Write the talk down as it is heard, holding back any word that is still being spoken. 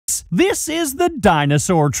This is the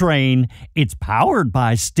dinosaur train. It's powered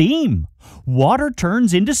by steam. Water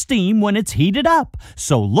turns into steam when it's heated up,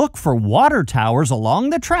 so look for water towers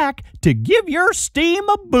along the track to give your steam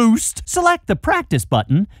a boost. Select the practice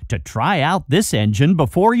button to try out this engine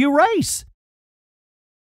before you race.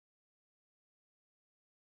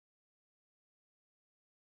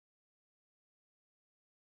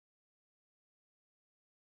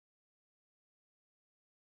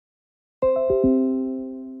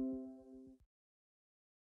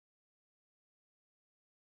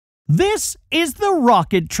 This is the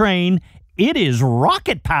rocket train. It is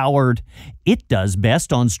rocket-powered. It does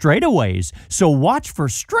best on straightaways, so watch for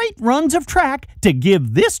straight runs of track to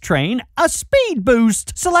give this train a speed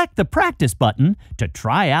boost. Select the practice button to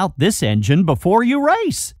try out this engine before you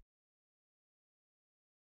race.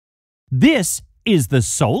 This is the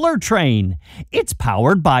solar train. It's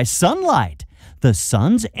powered by sunlight. The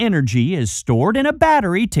sun's energy is stored in a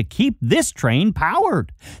battery to keep this train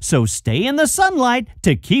powered. So stay in the sunlight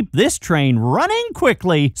to keep this train running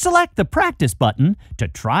quickly. Select the practice button to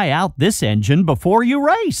try out this engine before you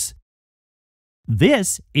race.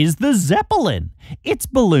 This is the Zeppelin. Its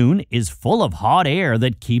balloon is full of hot air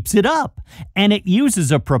that keeps it up, and it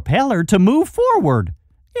uses a propeller to move forward.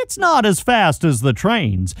 It's not as fast as the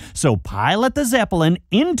trains, so pilot the Zeppelin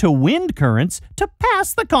into wind currents to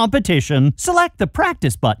pass the competition. Select the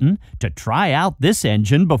practice button to try out this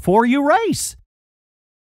engine before you race.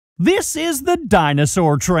 This is the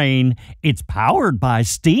dinosaur train. It's powered by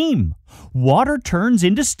steam. Water turns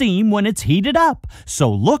into steam when it's heated up, so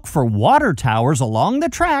look for water towers along the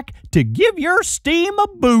track to give your steam a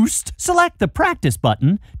boost. Select the practice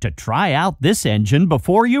button to try out this engine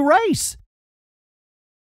before you race.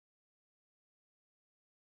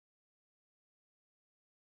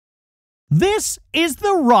 This is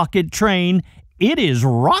the rocket train. It is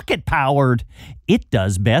rocket-powered. It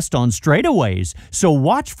does best on straightaways, so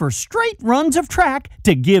watch for straight runs of track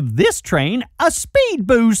to give this train a speed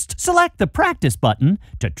boost. Select the practice button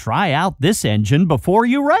to try out this engine before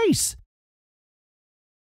you race.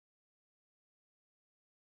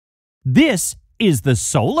 This is the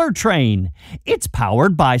solar train. It's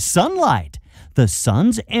powered by sunlight. The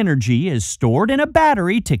sun's energy is stored in a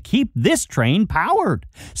battery to keep this train powered.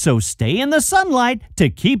 So stay in the sunlight to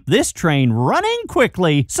keep this train running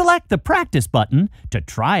quickly. Select the practice button to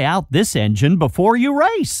try out this engine before you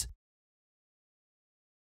race.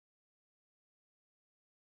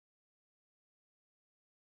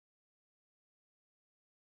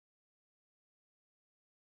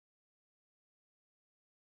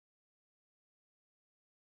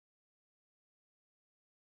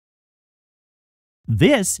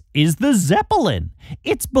 This is the Zeppelin.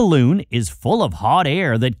 Its balloon is full of hot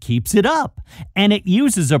air that keeps it up, and it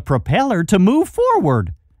uses a propeller to move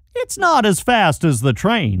forward. It's not as fast as the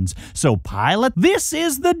trains, so pilot. This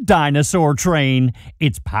is the dinosaur train.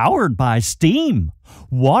 It's powered by steam.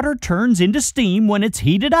 Water turns into steam when it's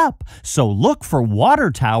heated up, so look for water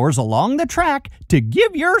towers along the track to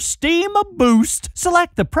give your steam a boost.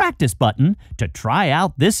 Select the practice button to try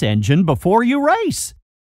out this engine before you race.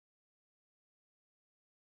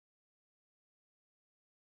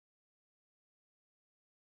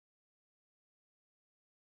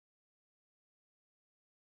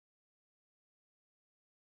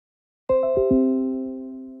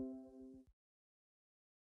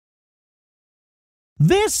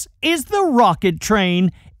 This is the rocket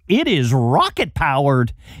train. It is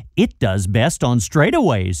rocket-powered. It does best on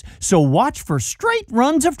straightaways, so watch for straight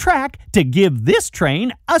runs of track to give this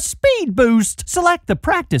train a speed boost. Select the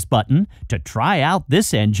practice button to try out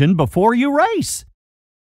this engine before you race.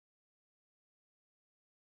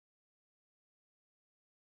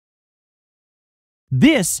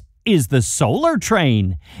 This is the solar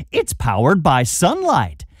train. It's powered by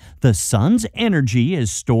sunlight. The sun's energy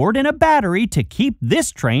is stored in a battery to keep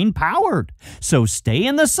this train powered. So stay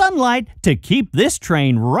in the sunlight to keep this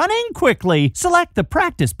train running quickly. Select the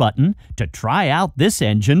practice button to try out this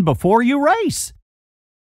engine before you race.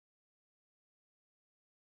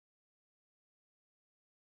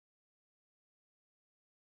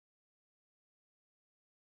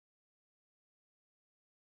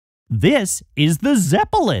 This is the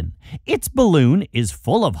Zeppelin. Its balloon is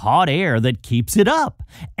full of hot air that keeps it up,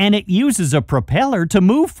 and it uses a propeller to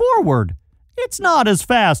move forward. It's not as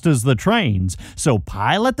fast as the trains, so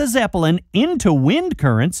pilot the Zeppelin into wind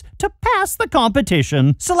currents to pass the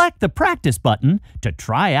competition. Select the practice button to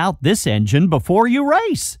try out this engine before you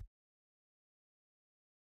race.